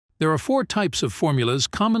There are four types of formulas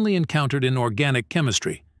commonly encountered in organic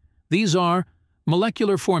chemistry. These are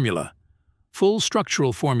molecular formula, full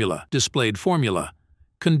structural formula, displayed formula,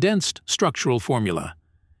 condensed structural formula,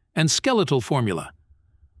 and skeletal formula.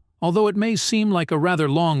 Although it may seem like a rather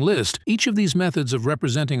long list, each of these methods of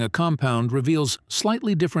representing a compound reveals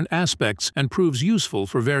slightly different aspects and proves useful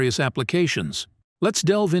for various applications. Let's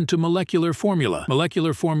delve into molecular formula.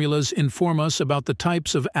 Molecular formulas inform us about the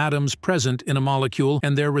types of atoms present in a molecule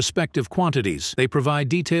and their respective quantities. They provide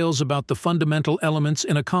details about the fundamental elements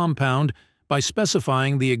in a compound by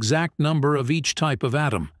specifying the exact number of each type of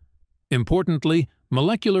atom. Importantly,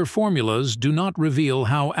 molecular formulas do not reveal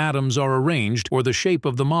how atoms are arranged or the shape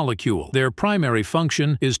of the molecule. Their primary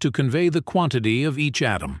function is to convey the quantity of each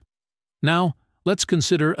atom. Now, let's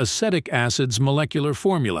consider acetic acid's molecular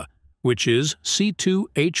formula, which is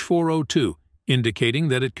C2H4O2, indicating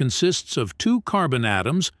that it consists of 2 carbon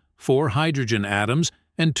atoms, 4 hydrogen atoms,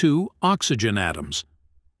 and 2 oxygen atoms.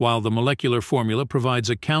 While the molecular formula provides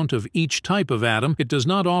a count of each type of atom, it does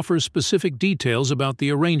not offer specific details about the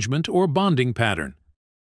arrangement or bonding pattern.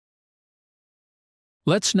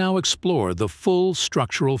 Let's now explore the full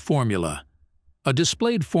structural formula. A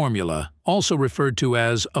displayed formula, also referred to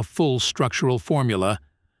as a full structural formula,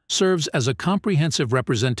 serves as a comprehensive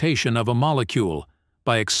representation of a molecule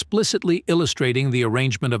by explicitly illustrating the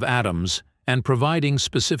arrangement of atoms and providing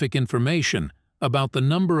specific information about the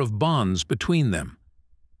number of bonds between them.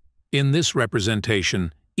 In this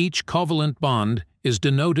representation, each covalent bond is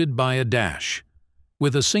denoted by a dash,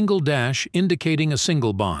 with a single dash indicating a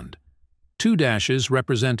single bond, 2 dashes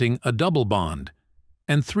representing a double bond,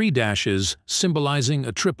 and 3 dashes symbolizing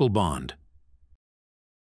a triple bond.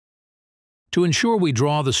 To ensure we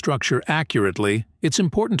draw the structure accurately, it's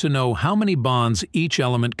important to know how many bonds each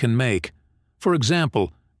element can make. For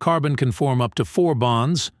example, carbon can form up to 4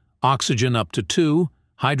 bonds, oxygen up to 2,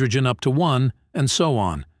 hydrogen up to 1, and so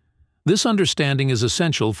on. This understanding is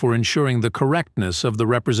essential for ensuring the correctness of the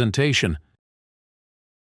representation.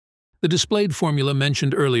 The displayed formula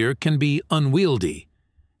mentioned earlier can be unwieldy.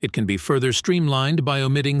 It can be further streamlined by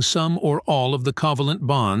omitting some or all of the covalent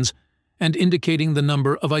bonds and indicating the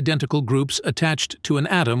number of identical groups attached to an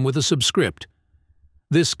atom with a subscript.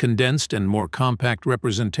 This condensed and more compact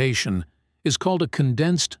representation is called a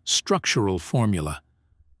condensed structural formula,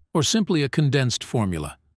 or simply a condensed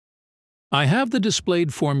formula. I have the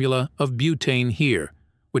displayed formula of butane here,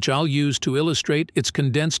 which I'll use to illustrate its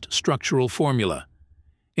condensed structural formula.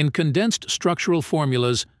 In condensed structural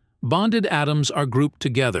formulas, bonded atoms are grouped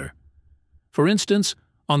together. For instance,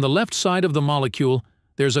 on the left side of the molecule,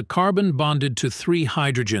 there's a carbon bonded to 3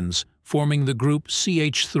 hydrogens, forming the group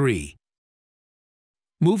CH3.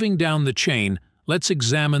 Moving down the chain, let's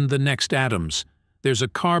examine the next atoms. There's a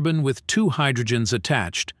carbon with 2 hydrogens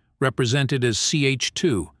attached, represented as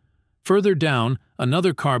CH2. Further down,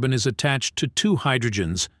 another carbon is attached to 2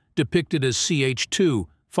 hydrogens, depicted as CH2,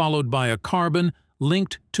 followed by a carbon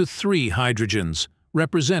linked to 3 hydrogens,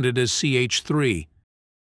 represented as CH3.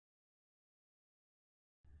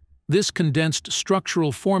 This condensed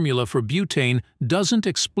structural formula for butane doesn't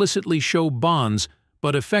explicitly show bonds,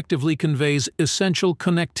 but effectively conveys essential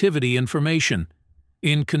connectivity information.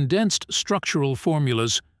 In condensed structural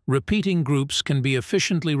formulas, repeating groups can be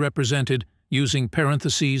efficiently represented using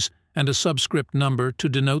parentheses and a subscript number to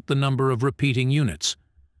denote the number of repeating units.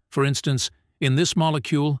 For instance, in this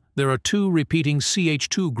molecule, there are 2 repeating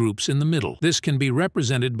CH2 groups in the middle. This can be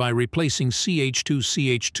represented by replacing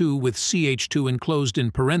CH2 with CH2 enclosed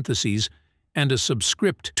in parentheses and a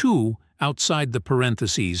subscript 2 outside the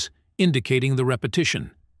parentheses, indicating the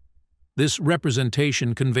repetition. This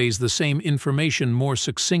representation conveys the same information more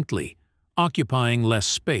succinctly, occupying less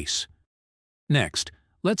space. Next,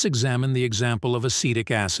 let's examine the example of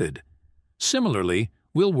acetic acid. Similarly,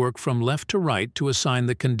 we'll work from left to right to assign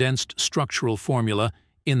the condensed structural formula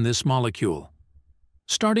in this molecule.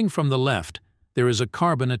 Starting from the left, there is a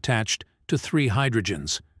carbon attached to 3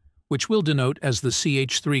 hydrogens, which we'll denote as the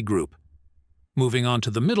CH3 group. Moving on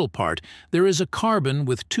to the middle part, there is a carbon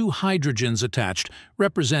with 2 hydrogens attached,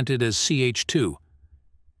 represented as CH2.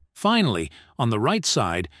 Finally, on the right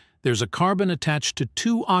side, there's a carbon attached to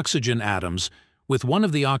 2 oxygen atoms, with one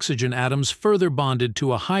of the oxygen atoms further bonded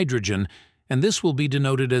to a hydrogen, and this will be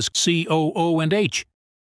denoted as COO and H.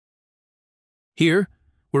 Here,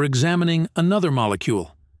 we're examining another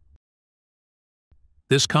molecule.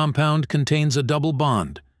 This compound contains a double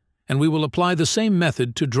bond, and we will apply the same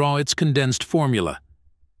method to draw its condensed formula.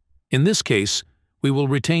 In this case, we will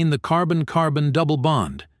retain the carbon-carbon double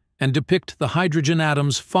bond and depict the hydrogen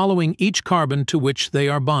atoms following each carbon to which they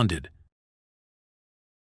are bonded.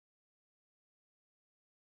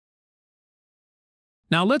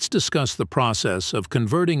 Now let's discuss the process of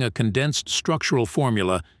converting a condensed structural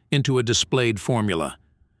formula into a displayed formula.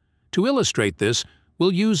 To illustrate this,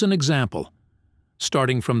 we'll use an example.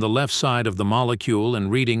 Starting from the left side of the molecule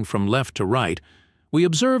and reading from left to right, we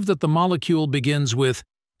observe that the molecule begins with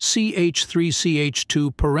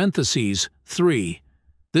CH3CH2 parentheses 3.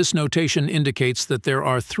 This notation indicates that there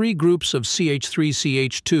are 3 groups of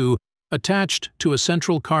CH3CH2 attached to a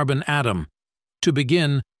central carbon atom. To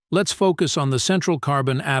begin, let's focus on the central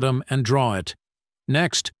carbon atom and draw it.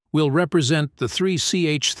 Next, we'll represent the 3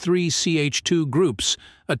 CH3CH2 groups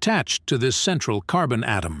attached to this central carbon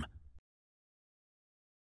atom.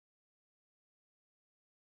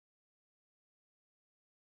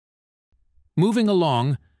 Moving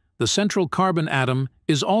along, the central carbon atom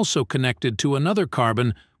is also connected to another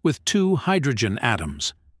carbon with 2 hydrogen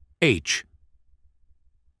atoms, H.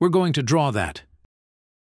 We're going to draw that.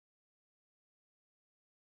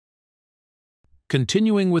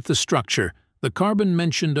 Continuing with the structure, the carbon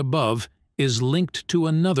mentioned above is linked to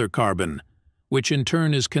another carbon, which in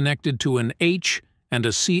turn is connected to an H and a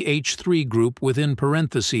CH3 group within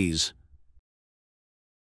parentheses.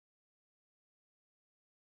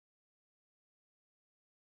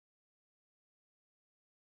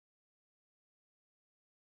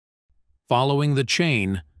 Following the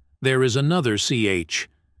chain, there is another CH,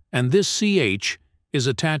 and this CH is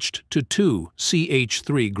attached to 2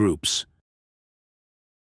 CH3 groups.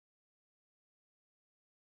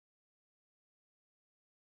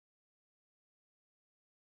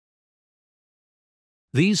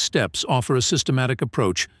 These steps offer a systematic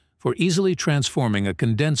approach for easily transforming a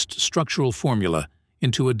condensed structural formula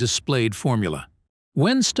into a displayed formula.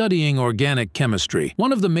 When studying organic chemistry,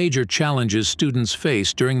 one of the major challenges students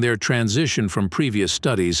face during their transition from previous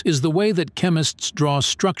studies is the way that chemists draw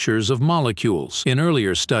structures of molecules. In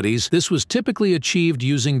earlier studies, this was typically achieved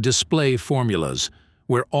using display formulas,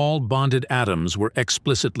 where all bonded atoms were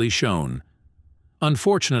explicitly shown.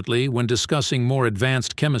 Unfortunately, when discussing more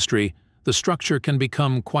advanced chemistry, the structure can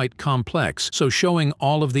become quite complex, so showing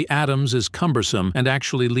all of the atoms is cumbersome and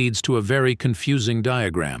actually leads to a very confusing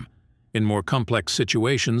diagram. In more complex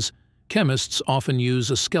situations, chemists often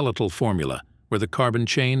use a skeletal formula, where the carbon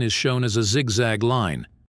chain is shown as a zigzag line.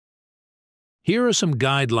 Here are some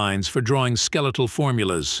guidelines for drawing skeletal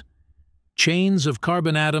formulas. Chains of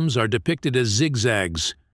carbon atoms are depicted as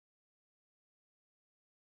zigzags,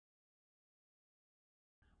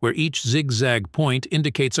 where each zigzag point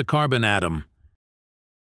indicates a carbon atom.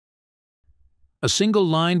 A single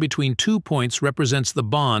line between 2 points represents the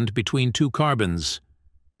bond between 2 carbons.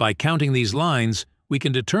 By counting these lines, we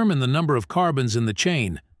can determine the number of carbons in the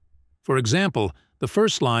chain. For example, the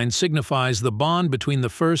first line signifies the bond between the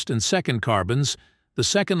first and second carbons, the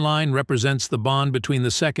second line represents the bond between the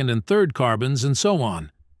second and third carbons, and so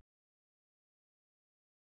on.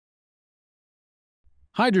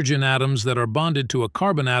 Hydrogen atoms that are bonded to a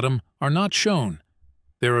carbon atom are not shown.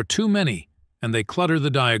 There are too many, and they clutter the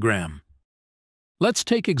diagram. Let's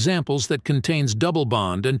take examples that contains double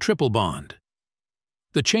bond and triple bond.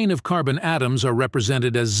 The chain of carbon atoms are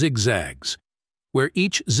represented as zigzags, where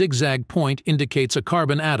each zigzag point indicates a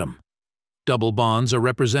carbon atom. Double bonds are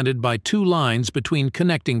represented by 2 lines between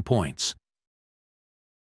connecting points.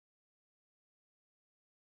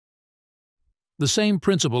 The same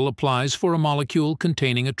principle applies for a molecule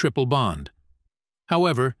containing a triple bond.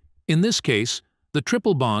 However, in this case, the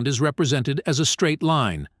triple bond is represented as a straight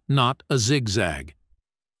line, not a zigzag.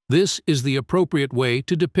 This is the appropriate way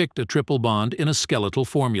to depict a triple bond in a skeletal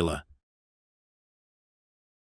formula.